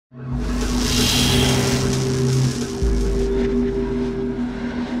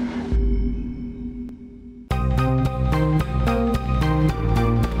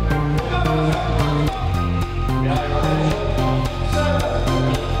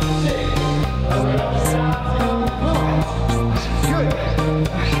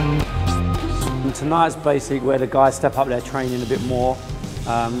Tonight's basically where the guys step up their training a bit more,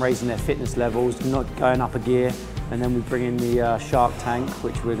 raising their fitness levels, not going up a gear, and then we bring in the Shark Tank,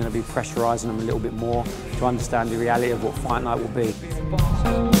 which we're going to be pressurising them a little bit more to understand the reality of what fight night will be.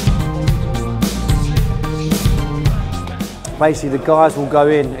 Basically, the guys will go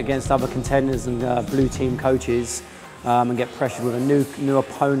in against other contenders and blue team coaches and get pressured with a new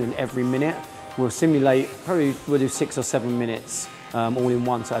opponent every minute. We'll simulate, we'll do 6 or 7 minutes. All in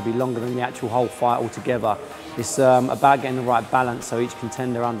one, so it'll be longer than the actual whole fight altogether. It's about getting the right balance so each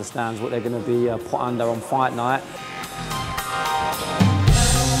contender understands what they're going to be put under on fight night.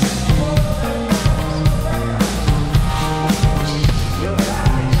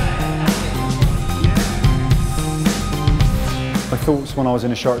 My thoughts when I was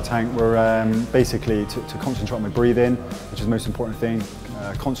in a Shark Tank were basically to concentrate on my breathing, which is the most important thing.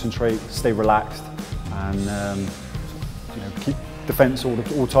 Concentrate, stay relaxed, and keep defence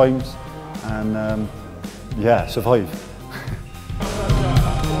all times, and yeah, survive.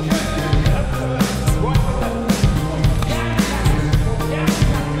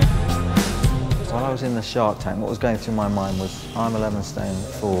 While I was in the Shark Tank, what was going through my mind was, I'm 11 stone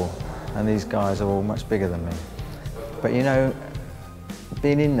 4, and these guys are all much bigger than me. But you know,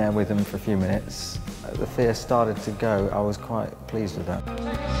 being in there with them for a few minutes, the fear started to go. I was quite pleased with that.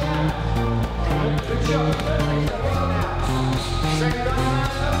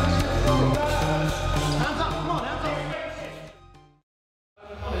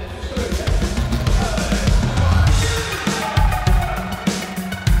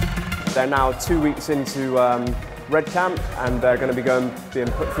 They're now 2 weeks into Red Camp, and they're going to be being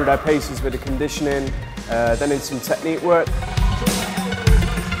put through their paces with the conditioning, then into some technique work.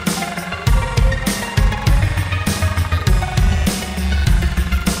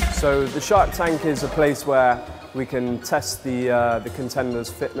 So the Shark Tank is a place where we can test the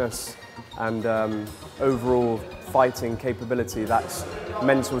contender's fitness and overall fighting capability. That's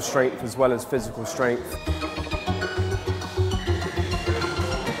mental strength as well as physical strength.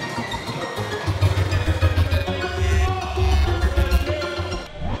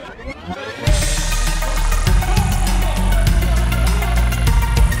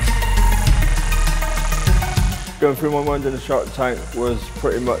 Going through my mind in the Shark Tank was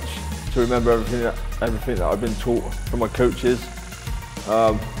pretty much to remember everything that I've been taught from my coaches.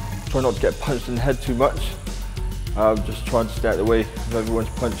 Try not to get punched in the head too much. Just trying to stay out of the way of everyone's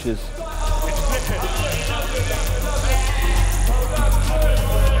punches.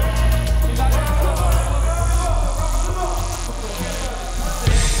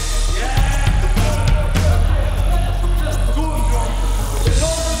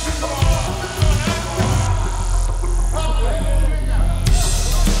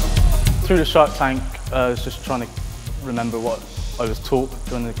 Through the Shark Tank, I was just trying to remember what I was taught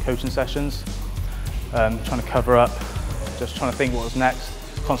during the coaching sessions, trying to cover up, just trying to think what was next,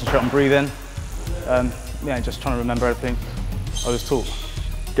 concentrate on breathing, yeah, just trying to remember everything I was taught.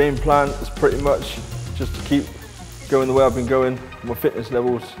 Game plan is pretty much just to keep going the way I've been going, my fitness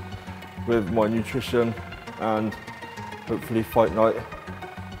levels, with my nutrition, and hopefully fight night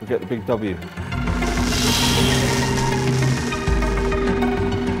we'll get the big W.